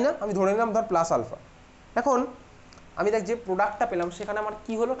 কিন্তু আমি জানি না, আমি ধরে নিলাম ধর প্লাস আলফা। এখন আমি দেখ যে প্রোডাক্টটা পেলাম সেখানে আমার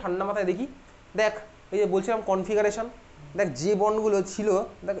কি হলো, ঠান্ডা মাথায় দেখি, দেখ এই যে বলছিলাম কনফিগারেশন, দেখ যে বন্ডগুলো ছিল,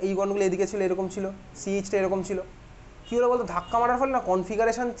 দেখ এই বন্ডগুলো এদিকে ছিল এরকম ছিল, CHটা এরকম ছিল, কী হলো বলতো, ধাক্কা মারার ফলে না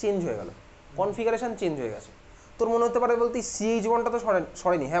কনফিগারেশন চেঞ্জ হয়ে গেল, কনফিগারেশন চেঞ্জ হয়ে গেছে। তোর মনে হতে পারে বলতে CH বন্ডটা তো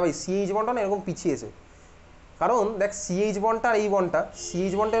সরেনি, হ্যাঁ ভাই CH বন্ডটা না এরকম পিছিয়েছে, কারণ দেখ CH বন্ডটা আর এই বন্ডটা,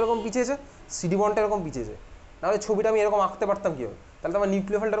 CH বন্ডটা এরকম পিছিয়েছে, CD বন্ডটা এরকম পিছিয়েছে, নাহলে ছবিটা আমি এরকম আঁকতে পারতাম কীভাবে, তাহলে তো আমার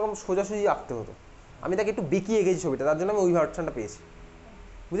নিউক্লিওফাইলটা এরকম সোজাসুজি আঁকতে হতো। আমি তাকে একটু বেঁকিয়ে গেছি ছবিটা, তার জন্য আমি ওই ভার্সনটা পেয়েছি।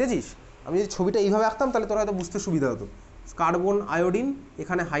 বুঝেছিস? আমি যদি ছবিটা এইভাবে আঁকতাম তাহলে তোর হয়তো বুঝতে সুবিধা হতো, কার্বন আয়োডিন,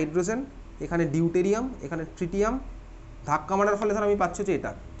 এখানে হাইড্রোজেন, এখানে ডিউটেরিয়াম, এখানে ট্রিটিয়াম, ধাক্কা মারার ফলে ধর আমি পাচ্ছি হচ্ছে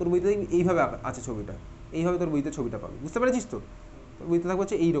এটা, তোর বইতে এইভাবে আছে ছবিটা, এইভাবে তোর বইতে ছবিটা পাবি। বুঝতে পেরেছিস তো? তোর বইতে থাকবে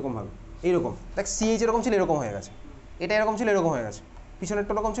হচ্ছে এইরকমভাবে, এইরকম দেখ CH এরকম ছিল এরকম হয়ে গেছে, এটা এরকম ছিল এরকম হয়ে গেছে,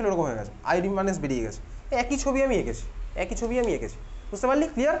 পিছনেরটা এরকম ছিল এরকম হয়ে গেছে, আয়োডিন মাইনাস বেরিয়ে গেছে, একই ছবি আমি এঁকেছি, একই ছবি আমি এঁকেছি। বুঝতে পারলি?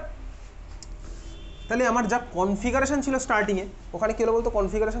 ক্লিয়ার? তাহলে আমার যা কনফিগারেশন ছিল স্টার্টিংয়ে, ওখানে কী হলো বলতো,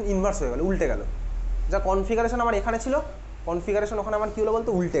 কনফিগারেশন ইনভার্স হয়ে গেল, উল্টে গেল। যা কনফিগারেশন আমার এখানে ছিল, কনফিগারেশন ওখানে আমার কী হলো বলতো,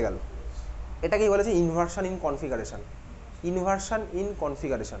 উল্টে গেল। এটাকেই বলেছে inversion in configuration, inversion in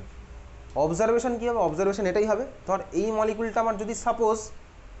configuration. Observation কী হবে, অবজারভেশন এটাই হবে, ধর এই মলিকুলটা আমার যদি সাপোজ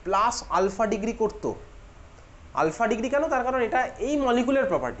প্লাস আলফা ডিগ্রি করতো, আলফা ডিগ্রি কেন, তার কারণ এটা এই মলিকুলের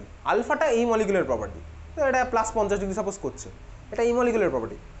প্রপার্টি, আলফাটা এই মলিকুলের প্রপার্টি, তো এটা প্লাস 50 ডিগ্রি সাপোজ করছে, এটা এই মলিকুলের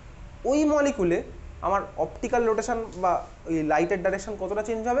প্রপার্টি। ওই মলিকুলে আমার অপটিক্যাল রোটেশন বা ওই লাইটের ডাইরেকশন কতটা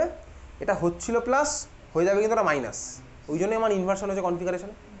চেঞ্জ হবে, এটা হচ্ছিল প্লাস, হয়ে যাবে কিন্তু ওটা মাইনাস, ওই জন্যই আমার ইনভার্সন হচ্ছে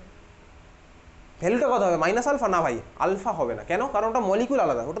কনফিগারেশন। ভ্যালুটা কত হবে, মাইনাস আলফা? না ভাই, আলফা হবে না, কেন, কারণ ওটা মলিকুল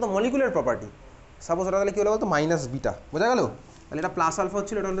আলাদা, ওটা তো মলিকুলের প্রপার্টি। সাপোজ ওটা তাহলে কী হলো বলতো, মাইনাস বিটা, বোঝা গেল? তাহলে এটা প্লাস আলফা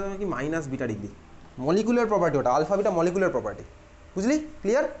হচ্ছিল, এটা হলো কি মাইনাস বিটা ডিগ্রি, মলিকুলের প্রপার্টি ওটা, আলফা বিটা মলিকুলের প্রপার্টি। বুঝলি?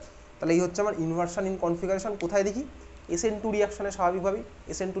 ক্লিয়ার? তাহলে এই হচ্ছে আমার ইনভার্সন ইন কনফিগারেশন। কোথায় দেখি, SN2 রিয়াকশনে, স্বাভাবিকভাবেই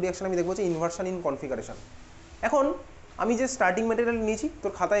SN2 রিয়াকশনে আমি দেখবো যে ইনভার্সন ইন কনফিগারেশন। এখন আমি যে স্টার্টিং ম্যাটেরিয়াল নিয়েছি,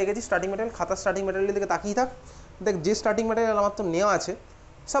 তোর খাতায় এঁকেছি স্টার্টিং ম্যাটেরিয়াল, খাতার স্টার্টিং ম্যাটেরিয়ালের দিকে তাকিয়ে থাক, দেখ যে স্টার্টিং ম্যাটেরিয়াল আমার তো নেওয়া আছে,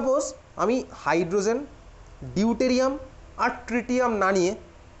 সাপোজ আমি হাইড্রোজেন, ডিউটেরিয়াম আর ট্রিটিয়াম না নিয়ে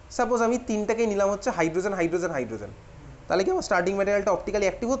সাপোজ আমি তিনটাকেই নিলাম হচ্ছে হাইড্রোজেন হাইড্রোজেন হাইড্রোজেন, তাহলে কি আমার স্টার্টিং ম্যাটেরিয়ালটা অপটিক্যালি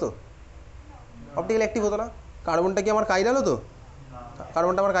অ্যাক্টিভ হতো? অপটিক্যালি অ্যাক্টিভ হতো না। কার্বনটা কি আমার কাইরাল হতো?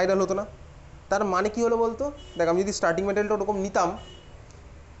 কার্বনটা আমার কাইরাল হতো না। তার মানে কি হলো বলতো, দেখ আমি যদি স্টার্টিং ম্যাটেরিয়ালটা ওরকম নিতাম,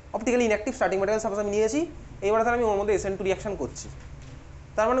 optically inactive starting material suppose আমি নিয়েছি, এইবারে তাহলে আমি ওর মধ্যে SN2 রিয়াকশন করছি,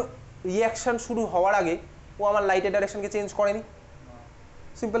 তার মানে রিয়াকশান শুরু হওয়ার আগে ও আমার লাইটের ডাইরেকশনকে চেঞ্জ করেনি,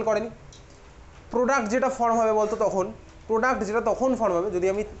 সিম্পল করেনি। প্রোডাক্ট যেটা ফর্ম হবে বলতো তখন, প্রোডাক্ট যেটা তখন ফর্ম হবে যদি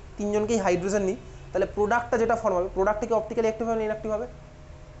আমি তিনজনকেই হাইড্রোজেন নিই, তাহলে প্রোডাক্টটা যেটা ফর্ম হবে, প্রোডাক্টটা কি অপটিক্যালি অ্যাক্টিভ হবে না ইনঅ্যাক্টিভ হবে?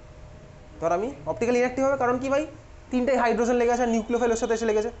 ধর আমি অপটিক্যালি ইনঅ্যাক্টিভ হবে, কারণ কি ভাই তিনটাই হাইড্রোজেন লেগে আছে আর নিউক্লিওফাইল ওর সাথে এসে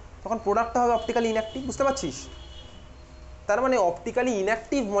লেগেছে, তখন প্রোডাক্টটা হবে অপটিক্যালি ইনঅ্যাক্টিভ, বুঝতে পারছিস? তার মানে অপটিক্যালি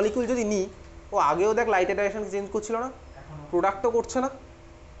ইনঅ্যাক্টিভ মলিকিউল যদি নিই, ও আগেও দেখ লাইটের ডাইরেকশন চেঞ্জ করছিল না, প্রোডাক্টও করছে না,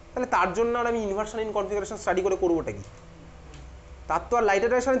 তাহলে তার জন্য আর আমি ইনভার্সন ইন কনফিগারেশন স্টাডি করে করবোটা কি? তার তো আর লাইটের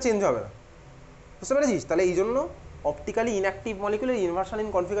ডাইরেকশন চেঞ্জ হবে না, বুঝতে পেরেছিস? তাহলে এই জন্য optically inactive মলিকুলের inversion in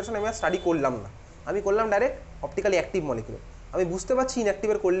configuration আমি আর স্টাডি করলাম না, আমি করলাম ডাইরেক্ট অপটিক্যালি অ্যাক্টিভ মলিকুলের। আমি বুঝতে পারছি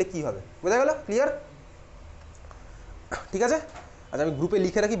ইনঅ্যাক্টিভের করলে কী হবে, বোঝা গেল? ক্লিয়ার? ঠিক আছে, আচ্ছা আমি গ্রুপে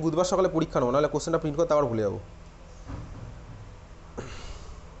লিখে রাখি, বুধবার সকালে পরীক্ষা নেবো, নাহলে কোশ্চেনটা প্রিন্ট করতে আবার ভুলে যাবো,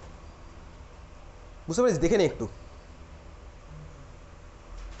 বুঝতে পেরেছিস? দেখে নে একটু।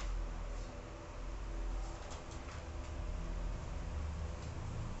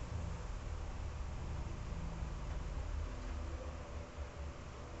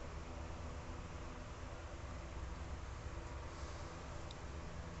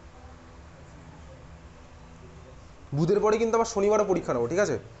 বুধের পরে কিন্তু আবার শনিবারও পরীক্ষা নেবো, ঠিক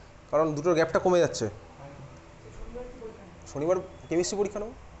আছে? কারণ দুটোর গ্যাপটা কমে যাচ্ছে। শনিবার কেমিস্ট্রি পরীক্ষা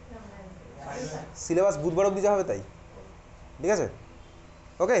নেবো, সিলেবাস বুধবার অবধি যা হবে তাই, ঠিক আছে?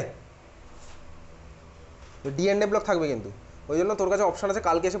 ওকে, D&A ব্লক থাকবে কিন্তু, ওই জন্য তোর কাছে অপশান আছে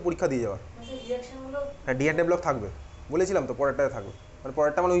কালকে এসে পরীক্ষা দিয়ে যাওয়ার। হ্যাঁ D&A ব্লক থাকবে, বলেছিলাম তো, পরেরটায় থাকবে, মানে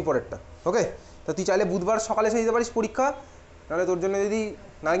পরেরটা মানে ওই পরেরটা। ওকে, তো তুই চাইলে বুধবার সকালে এসে দিতে পারিস পরীক্ষা, নাহলে তোর জন্য যদি,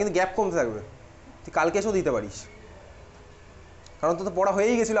 নাহলে কিন্তু গ্যাপ কমতে থাকবে, তুই কালকে এসেও দিতে পারিস, কারণ তো পড়া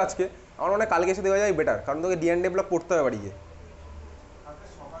হয়েই গেছিলো আজকে, আমার মনে হয় কালকে এসে দেওয়া যায় বেটার, কারণ তোকে D&A ব্লক পড়তে হবে বাড়ি গিয়ে।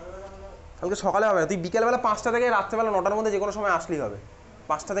 কালকে সকালে হবে না, তুই বিকেলবেলা 5টা থেকে রাত্রেবেলা 9টার মধ্যে যে কোনো সময় আসলেই হবে,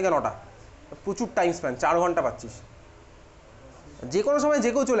 5টা থেকে 9টা, প্রচুর টাইম স্প্যান, 4 ঘন্টা পাচ্ছিস, যে কোনো সময় যে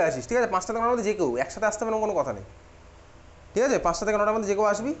কেউ চলে আসিস, ঠিক আছে? 5টা থেকে 9টার মধ্যে যে কেউ একসাথে আসতে পারে কোনো কথা নেই, ঠিক আছে? 5টা থেকে 9টার মধ্যে যে কেউ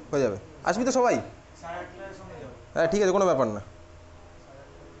আসবি, হয়ে যাবে। আসবি তো সবাই? হ্যাঁ ঠিক আছে, কোনো ব্যাপার না।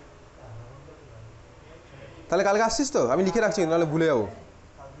 তাহলে কালকে আসছিস তো? আমি লিখে রাখছি, নাহলে ভুলে যাবো।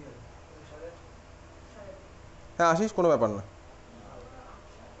 হ্যাঁ আসিস, কোনো ব্যাপার না।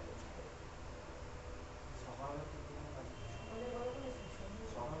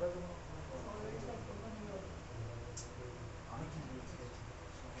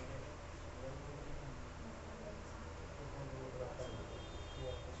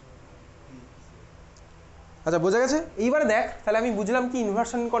 আচ্ছা বোঝা গেছে? এইবারে দেখ, তাহলে আমি বুঝলাম কি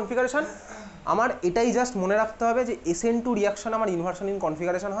ইনভার্সন ইন কনফিগারেশন। আমার এটাই জাস্ট মনে রাখতে হবে যে SN2 রিয়াকশন আমার ইনভার্সন ইন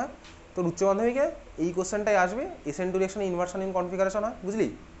কনফিগারেশন হয়। তোর উচ্চ মাধ্যমিকে এই কোশ্চেনটাই আসবে, SN2 reaction inversion in configuration হয়, বুঝলি?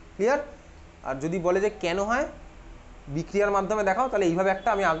 ক্লিয়ার? আর যদি বলে যে কেন হয়, বিক্রিয়ার মাধ্যমে দেখাও, তাহলে এইভাবে একটা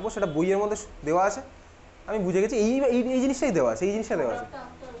আমি আঁকবো, সেটা বইয়ের মধ্যে দেওয়া আছে, আমি বুঝে গেছি। এই জিনিসটাই দেওয়া আছে, এই জিনিসটা দেওয়া আছে।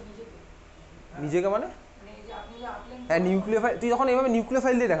 নিজেকে মানে? হ্যাঁ নিউক্লিওফাইল, তুই যখন এইভাবে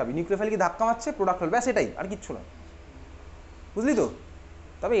নিউক্লিওফাইল দিয়ে দেখাবি, নিউক্লিওফাইল কি ধাক্কা মারছে, প্রোডাক্ট হল, ব্যাস এটাই, আর কিচ্ছু না, বুঝলি তো?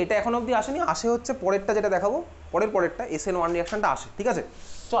 তবে এটা এখন অবধি আসেনি, আসে হচ্ছে পরেরটা যেটা দেখাবো, পরেরটা SN1 রিয়াকশনটা আসে, ঠিক আছে?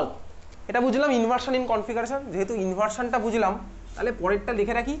 চল, এটা বুঝলাম ইনভার্সন ইন কনফিগারেশন। যেহেতু ইনভার্সনটা বুঝলাম, তাহলে পরেরটা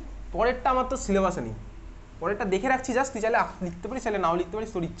লিখে রাখি। পরেরটা আমার তো সিলেবাসে নেই, পরেরটা দেখে রাখছি জাস্ট, তুই চাইলে লিখতে পারিস, চাইলে নাও লিখতে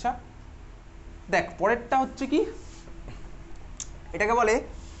পারিস, তোর ইচ্ছা। দেখ পরেরটা হচ্ছে কি, এটাকে বলে,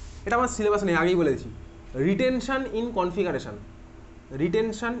 এটা আমার সিলেবাসে নেই, আগেই বলেছি, retention in configuration.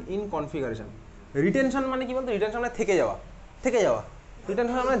 Retention in configuration, retention মানে কি বলতো? রিটেনশন মানে থেকে যাওয়া,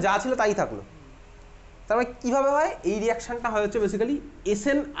 রিটেনশন মানে যা ছিল তাই থাকলো। তার মানে কীভাবে হয়? এই রিয়াকশানটা হয় হচ্ছে বেসিক্যালি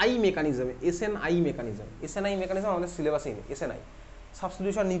SNI মেকানিজমে। SNI মেকানিজম আমাদের সিলেবাসেই নেই। SNI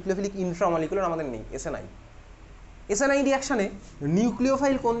সাবস্টিটিউশন নিউক্লিওফিলিক ইন্ট্রামলিকুলার আমাদের নেই। SNI রিয়াকশানে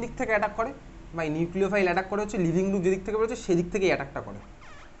নিউক্লিওফাইল কোন দিক থেকে অ্যাটাক করে? ভাই নিউক্লিওফাইল অ্যাটাক করে হচ্ছে লিভিং গ্রুপ যেদিক থেকে বেরোচ্ছে সেদিক থেকেই অ্যাটাকটা করে।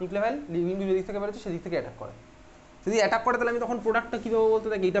 নিউক্লিওফাইল লিভিং গ্রুপ যেদিক থেকে বেরোচ্ছে সেদিক থেকে অ্যাটাক করে। যদি অ্যাটাক করে তাহলে আমি তখন প্রোডাক্টটা কীভাবে বলতে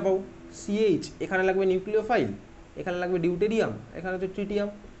থাকি? এইটা পাবো CH, এখানে লাগবে নিউক্লিওফাইল, এখানে লাগবে ডিউটেরিয়াম, এখানে হচ্ছে ট্রিটিয়াম।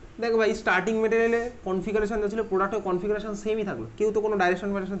 দেখো ভাই স্টার্টিং মেটেরিয়ালে কনফিগারেশন যা ছিল, প্রোডাক্টের কনফিগারেশন সেমই থাকলো, কেউ তো কোনো ডাইরেকশন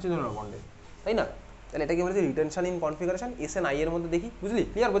চেঞ্জ হলো না বন্ডে, তাই না? তাহলে এটাকে বলেছে রিটেনশন ইন কনফিগারেশন। SNI এর মধ্যে দেখি, বুঝলি?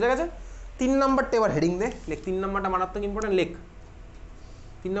 ক্লিয়ার? বোঝা গেছে? 3 নাম্বারটা এবার হেডিং দে, লেখ 3 নাম্বারটা মারাত্মক ইম্পর্টেন্ট, লেখ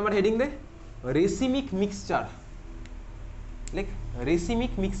 3 নাম্বার হেডিং দে, রেসিমিক মিক্সচার। লেখ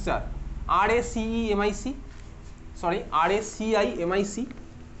racemic mixture, RACIMIC,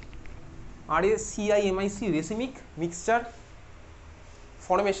 racemic mixture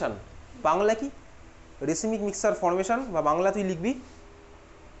formation. Bangla কি? রেসিমিক মিক্সচার ফর্মেশন, বা বাংলা তুই লিখবি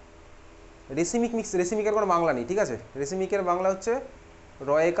রেসিমিকের কোনো বাংলা নেই, ঠিক আছে? রেসিমিকের বাংলা হচ্ছে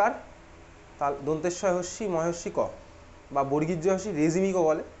রয়েকার তাল দন্তেশ্বয় হস্যি মহস্যি ক বা বর্গীর হস্যি রেজিমিকও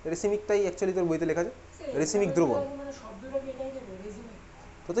বলে। রেসিমিকটাই অ্যাকচুয়ালি তোর বইতে লেখা আছে রেসিমিক দ্রবণ।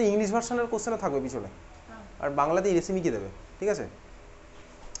 তো ইংলিশ ভার্সনের কোশ্চেনে থাকবে পিছনে, আর বাংলাতেই রেসিমিকই দেবে, ঠিক আছে?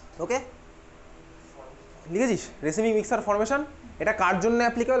 ওকে, লিখেছিস রেসিমিক মিক্সার ফরমেশন। এটা কার জন্য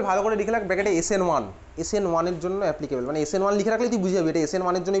অ্যাপ্লিকেবল ভালো করে লিখে রাখ ব্র্যাকেটে SN1, SN1 এর জন্য অ্যাপ্লিকেবল, মানে SN1 লিখে রাখলে তুই বুঝে যাবি এটা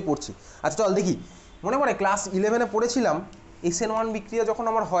SN1 এর জন্যই পড়ছি। আচ্ছা চল দেখি, মনে পড়ে ক্লাস 11-এ পড়েছিলাম SN1 বিক্রিয়া যখন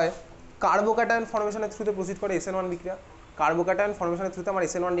আমার হয় কার্বোক্যাটায়ন ফরমেশনের থ্রুতে প্রসিড করে SN1 বিক্রিয়া, কার্বোক্যাটায়ন ফরমেশনের থ্রুতে আমার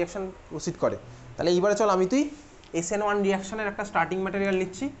SN1 রিঅ্যাকশন প্রসিড করে। তাহলে এইবারে চল আমি তুই SN1 রিঅ্যাকশনের একটা স্টার্টিং ম্যাটেরিয়াল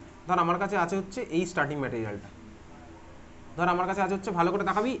নিচ্ছি। ধর আমার কাছে আছে হচ্ছে এই স্টার্টিং ম্যাটেরিয়ালটা, ধর আমার কাছে আছে হচ্ছে, ভালো করে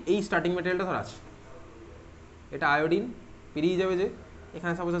তাকাবি, এই স্টার্টিং ম্যাটেরিয়ালটা ধর আছে, এটা আয়োডিন পেরিয়ে যাবে যে,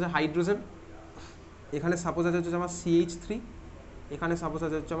 এখানে সাপোজ আছে হাইড্রোজেন, এখানে সাপোজ আছে হচ্ছে আমার CH3, এখানে সাপোজ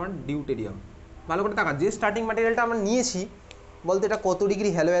আছে হচ্ছে আমার ডিউটেরিয়াম। ভালো করে তাকা, যে স্টার্টিং ম্যাটেরিয়ালটা আমরা নিয়েছি বলতে এটা কত ডিগ্রি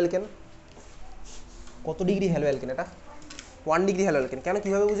হ্যালো অ্যালকেন, কত ডিগ্রি হ্যালো অ্যালকেন, এটা 1 ডিগ্রি হ্যালো অ্যালকেন। কেন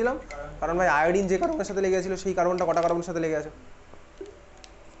কীভাবে বুঝলাম? কারণ ভাই আয়োডিন যে কার্বনের সাথে লেগে গেছিলো সেই কার্বনটা কটা কার্বনের সাথে লেগে আছে,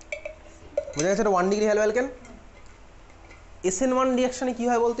 বুঝা গেছে? এটা 1 ডিগ্রি হ্যালো অ্যালকেন। SN1 রিঅ্যাকশানে কী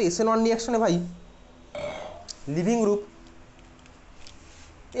হয় বলতো? SN1 রিঅ্যাকশানে ভাই লিভিং গ্রুপ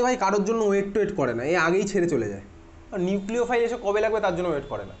এ ভাই কারোর জন্য ওয়েট করে না, এ আগেই ছেড়ে চলে যায়। আর নিউক্লিওফাইল এসে কবে লাগবে তার জন্য ওয়েট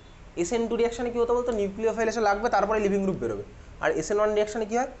করে না। SN2 রিঅ্যাকশানে কী হতো বলতো? নিউক্লিওফাইল এসে লাগবে তারপরে লিভিং গ্রুপ বেরোবে। আর SN1 রিঅ্যাকশানে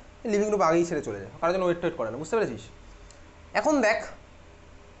কী হয়? লিভিং গ্রুপ আগেই ছেড়ে চলে যায়, কারোর জন্য ওয়েট করে না, বুঝতে পেরেছিস? এখন দেখ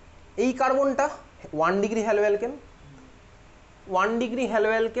এই কার্বনটা 1 degree hello alkane, 1 degree hello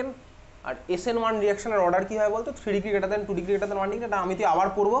alkane. আর SN1 রিঅ্যাকশনের অর্ডার কী হয় বলতো? 3 degree greater than 2 degree greater than 1 degree. এটা আমি তুই আবার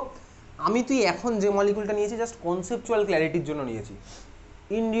পড়বো। আমি তুই এখন যে মলিকুলটা নিয়েছি জাস্ট কনসেপচুয়াল ক্ল্যারিটির জন্য নিয়েছি,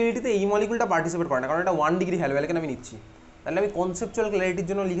 ইন রিয়েলিটিতে এই মলিকুলটা পার্টিসিপেট করে না, কারণ এটা 1 ডিগ্রি হ্যালো অ্যালকেন আমি নিচ্ছি। তাহলে আমি কনসেপচুয়াল ক্ল্যারিটির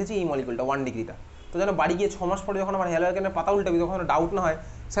জন্য লিখেছি এই মলিকুলটা 1 ডিগ্রিটা। তো যেন বাড়ি গিয়ে 6 মাস পরে যখন আমার হ্যালো অ্যালকেনের পাতা উল্টাবি তখন ডাউট না হয়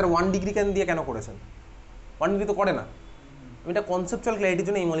স্যার 1 ডিগ্রি কেন দিয়ে কেন করেছেন, 1 ডিগ্রি তো করে না। আমি এটা কনসেপচুয়াল ক্ল্যারিটির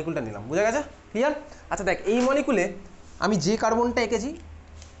জন্য এই মলিকুলটা নিলাম, বুঝা গেছে? ক্লিয়ার? আচ্ছা দেখ এই মলিকুলে আমি যে কার্বনটা এঁকেছি,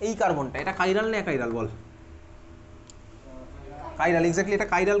 এই কার্বনটা এটা কাইরাল না অ্যাকাইরাল বল? কাইরাল, এক্স্যাক্টলি এটা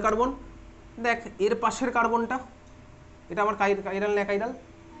কাইরাল কার্বন। দেখ এর পাশের কার্বনটা, এটা আমার কাইরাল না অ্যাকাইরাল?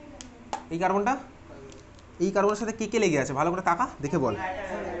 এই কার্বনটা, এই কার্বনের সাথে কে কে লেগে আছে ভালো করে তাকা, দেখে বল।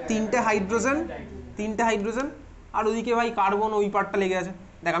 3টে হাইড্রোজেন, 3টে হাইড্রোজেন, আর ওইদিকে ভাই কার্বন ওই পার্টটা লেগে আছে।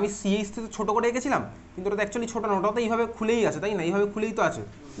 দেখ আমি CH থেকে ছোটো করে এঁকেছিলাম, কিন্তু ওটা অ্যাকচুয়ালি ছোটো না, ওটা তো এইভাবে খুলেই আছে, তাই না? এইভাবে খুলেই তো আছে,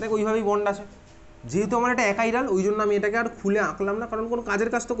 দেখ ওইভাবেই বন্ড আছে। যেহেতু আমার এটা অ্যাকাইরাল ওই জন্য আমি এটাকে আর খুলে আঁকলাম না, কারণ কোনো কাজের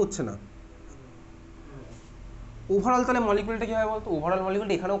কাজ তো করছে না। ওভারঅল তাহলে মলিকুলটা কী হয় বলতো? ওভারঅল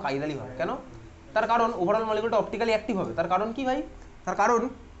মলিকুলটা এখানেও কাইরালই হবে। কেন? তার কারণ ওভারঅল মলিকুলটা অপটিক্যালি অ্যাক্টিভ হবে। তার কারণ কি ভাই? তার কারণ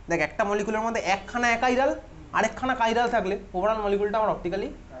দেখ একটা মলিকুলের মধ্যে একখানা অ্যাকাইরাল আর একখানা কাইরাল থাকলে ওভারঅল মলিকুলটা আমার অপটিক্যালি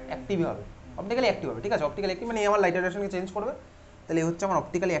অ্যাক্টিভই হবে, অপটিক্যালি অ্যাক্টিভ হবে, ঠিক আছে? অপটিক্যালি অ্যাক্টিভ মানে আমার লাইট রেডিয়েশনকে চেঞ্জ করবে, তাহলে এই হচ্ছে আমার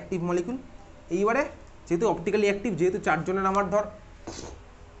অপটিক্যালি অ্যাক্টিভ মলিকুল। এইবারে যেহেতু অপটিক্যালি অ্যাক্টিভ, যেহেতু 4 জনের আমার ধর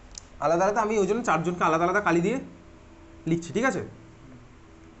আলাদা আলাদা, আমি ওই জন্য 4 জনকে আলাদা আলাদা কালি দিয়ে লিখছি, ঠিক আছে?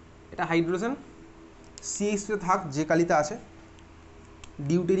 এটা হাইড্রোজেন, CH থাক যে কালিতে আছে,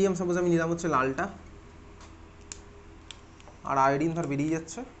 ডিউটেরিয়াম সাপোজ আমি নিলাম হচ্ছে লালটা, আর আয়োডিন ধর বেরিয়ে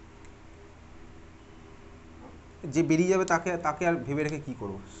যাচ্ছে, যে বেরিয়ে যাবে তাকে আর ভেবে রেখে কী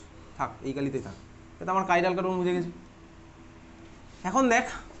করবো, থাক এই কালিতেই থাক। এটা আমার কাইরাল কার্বন বুঝে গেছি। এখন দেখ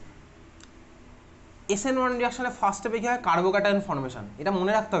SN1 রিঅ্যাকশনে ফার্স্ট স্টেপে কী হয়? কার্বোক্যাটায়ন ফর্মেশন, এটা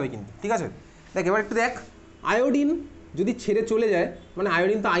মনে রাখতে হবে কিন্তু, ঠিক আছে? দেখ এবার একটু দেখ, আয়োডিন যদি ছেড়ে চলে যায় মানে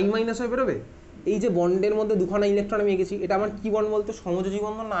আয়োডিন তো I- হয়ে বেরোবে। এই যে বন্ডের মধ্যে দুখানা ইলেকট্রন আমি এঁকেছি, এটা আমার কী বন্ড বলতো? সমযোজী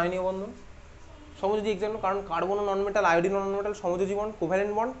বন্ধন না আয়নীয় বন্ধন? সমযোজী এক্সাম্পল, কারণ কার্বনও নন মেটাল, আয়োডিনও নন metal, সমযোজী bond,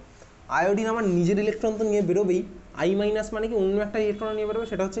 covalent bond. Iodine আমার নিজের ইলেকট্রন তো নিয়ে বেরোবেই, I- মানে কি অন্য একটা ইলেকট্রন নিয়ে বেরোবে,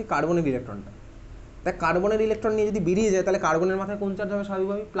 সেটা হচ্ছে কার্বনের ইলেকট্রনটা। দেখ কার্বনের ইলেকট্রন নিয়ে যদি বেরিয়ে যায় তাহলে কার্বনের মাথায় কোন চার্জ হবে?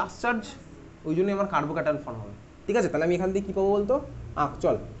 স্বাভাবিকভাবেই প্লাস চার্জ, ওই জন্যই আমার কার্বোক্যাটায়ন ফর্ম হবে, ঠিক আছে? তাহলে আমি এখান থেকে কী পাবো বলতো?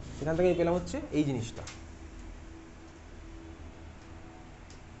 চল এখান থেকে পেলাম হচ্ছে এই জিনিসটা।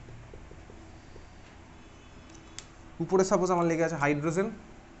 উপরে সাপোজ আমার লেগে আছে হাইড্রোজেন,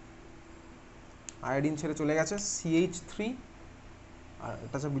 আয়োডিন ছেড়ে চলে গেছে CH3, আর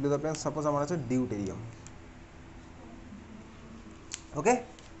এটা হচ্ছে বিলো দ্য প্লেন সাপোজ আমার আছে ডিউটেরিয়াম, ওকে?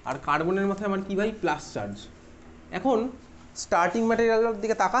 আর কার্বনের মাথায় আমার কি ভাই? Plus charge. এখন স্টার্টিং ম্যাটেরিয়ালের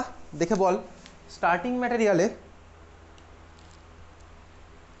দিকে তাকা, দেখে বল স্টার্টিং ম্যাটেরিয়ালে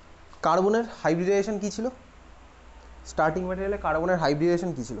কার্বনের হাইব্রিডাইজেশন কী ছিল? স্টার্টিং ম্যাটেরিয়ালে কার্বনের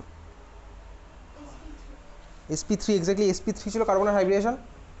হাইব্রিডাইজেশন কী ছিল? sp3, এক্স্যাক্টলি sp3 ছিল কার্বনের হাইব্রিডাইজেশন।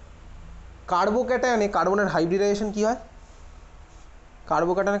 কার্বোক্যাটায়নে কার্বনের হাইব্রিডাইজেশন কী হয়?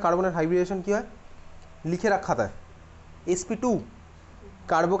 কার্বোক্যাটায়নে কার্বনের হাইব্রিডাইজেশন কী হয়? লিখে রাখ খাতায়, sp2।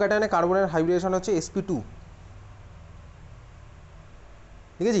 কার্বোক্যাটায়নে কার্বনের হাইব্রিডাইজেশন হচ্ছে sp2।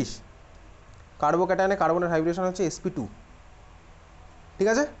 দেখেছিস? কার্বোক্যাটায়নে কার্বনের হাইব্রিডেশন হচ্ছে sp2, ঠিক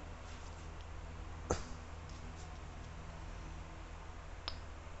আছে?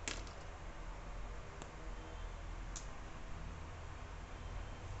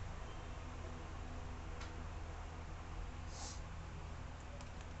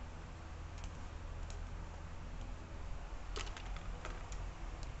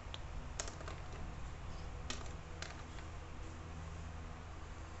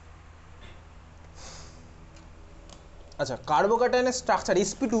 আচ্ছা, কার্বোক্যাটায়নের স্ট্রাকচার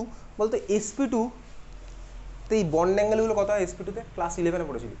sp2 বলতে sp2 তে এই বন্ড অ্যাঙ্গেলগুলো কত হয়? sp2 তে ক্লাস 11-এ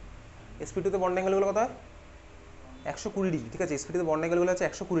পড়েছিলি। sp2 তে বন্ড অ্যাঙ্গেলগুলো কত হয়? 120 ডিগ্রি, ঠিক আছে? sp2 তে বন্ড অ্যাঙ্গেলগুলো হচ্ছে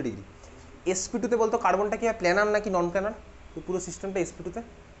 120 ডিগ্রি। sp2 তে বলতো কার্বনটা কি হয়, প্ল্যানার নাকি নন প্ল্যানার? পুরো সিস্টেমটা sp2 তে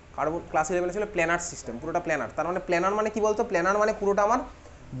কার্বন ক্লাস 11-এ ছিল প্ল্যানার সিস্টেম, পুরোটা প্ল্যানার। তার মানে প্ল্যানার মানে কি বলতো? প্ল্যানার মানে পুরোটা আমার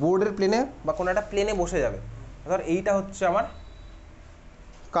বোর্ডের প্লেনে বা কোনো একটা প্লেনে বসে যাবে। ধর এইটা হচ্ছে আমার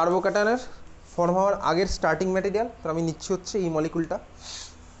কার্বোক্যাটায়নের ফর্ম হওয়ার আগের স্টার্টিং ম্যাটেরিয়াল। তো আমি নিচ্ছি হচ্ছে এই মলিকুলটা।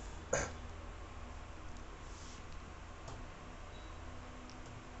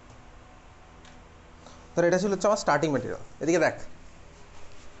 ধর এটা ছিল হচ্ছে আমার স্টার্টিং ম্যাটেরিয়াল। এদিকে দেখ,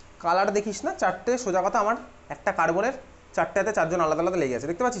 কালার দেখিস না, চারটে সোজা কথা আমার একটা কার্বনের চারটে হাতে চারজন আলাদা আলাদা লেগে আছে,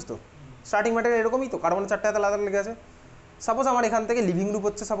 দেখতে পাচ্ছিস তো? স্টার্টিং ম্যাটেরিয়াল এরকমই তো, কার্বনের চারটে হাতে আলাদা লেগে আছে। সাপোজ আমার এখান থেকে লিভিং গ্রুপ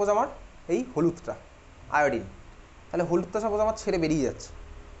হচ্ছে সাপোজ আমার এই হলুদটা, আয়োডিন। তাহলে হলুদটা সাপোজ আমার ছেড়ে বেরিয়ে যাচ্ছে।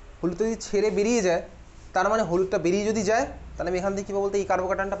 হলুদটা যদি ছেড়ে বেরিয়ে যায়, তার মানে হলুদটা বেরিয়ে যদি যায়, তাহলে আমি এখান থেকে কী পাবো? বলতে এই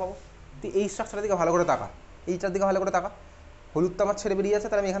কার্বোক্যাটায়নটা পাবো। তুই এই স্ট্রাকচারের দিকে ভালো করে তাকা, এইটার দিকে ভালো করে তাকা। হলুদটা আমার ছেড়ে বেরিয়ে যাচ্ছে,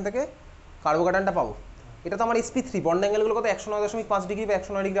 তাহলে আমি এখান থেকে কার্বোক্যাটায়নটা পাবো। এটা তো আমার sp3, বন্ড অ্যাঙ্গেলগুলো কত? 109.5 ডিগ্রি বা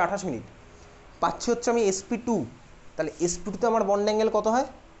 109 ডিগ্রি 28 মিনিট। পাচ্ছি হচ্ছে আমি sp2। তাহলে sp2 তে আমার বন্ড অ্যাঙ্গেল কত হয়?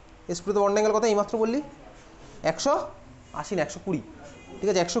 sp2 তে বন্ড অ্যাঙ্গেল কত এইমাত্র বললি? 180 না 120, ঠিক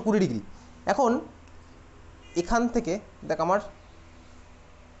আছে? 120 ডিগ্রি। এখন এখান থেকে দেখ আমার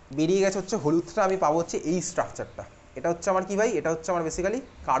বেরিয়ে গেছে হচ্ছে হলুদটা, আমি পাবো হচ্ছে এই স্ট্রাকচারটা। এটা হচ্ছে আমার কি ভাই? এটা হচ্ছে আমার বেসিক্যালি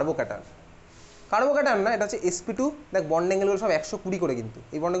কার্বোক্যাটায়ন। কার্বোক্যাটায়ন না, এটা হচ্ছে sp2। দেখ বন্ড অ্যাঙ্গেলগুলো সব 120 করে, কিন্তু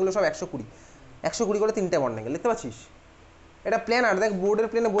এই বন্ড অ্যাঙ্গেলগুলো সব 120 করে, তিনটে বন্ড অ্যাঙ্গেল, দেখতে পাচ্ছিস? এটা প্ল্যানার, দেখ বোর্ডের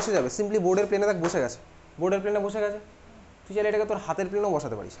প্লেনে বসে যাবে, সিম্পলি বোর্ডের প্লেনে দেখ বসে গেছে, বোর্ডের প্লেনে বসে গেছে। তুই চাইলে এটাকে তোর হাতের প্লেনেও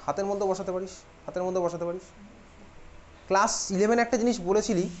বসাতে পারিস, হাতের মধ্যে বসাতে পারিস, হাতের মধ্যে বসাতে পারিস। ক্লাস 11 একটা জিনিস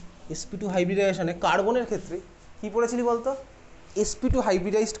বলেছিলি sp2 হাইব্রিডাইজেশনে কার্বনের ক্ষেত্রে, কি পড়েছিলি বলতো? sp2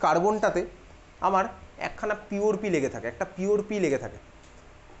 হাইব্রিডাইজড কার্বনটাতে আমার একখানা পিওর পি লেগে থাকে, একটা পিওর পি লেগে থাকে।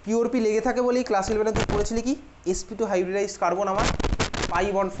 পিওর পি লেগে থাকে বলেই ক্লাস 11-এ তুই পড়েছিলি কি sp2 হাইব্রিডাইজড কার্বন আমার পাই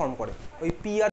বন্ড ফর্ম করে। ওই পি আর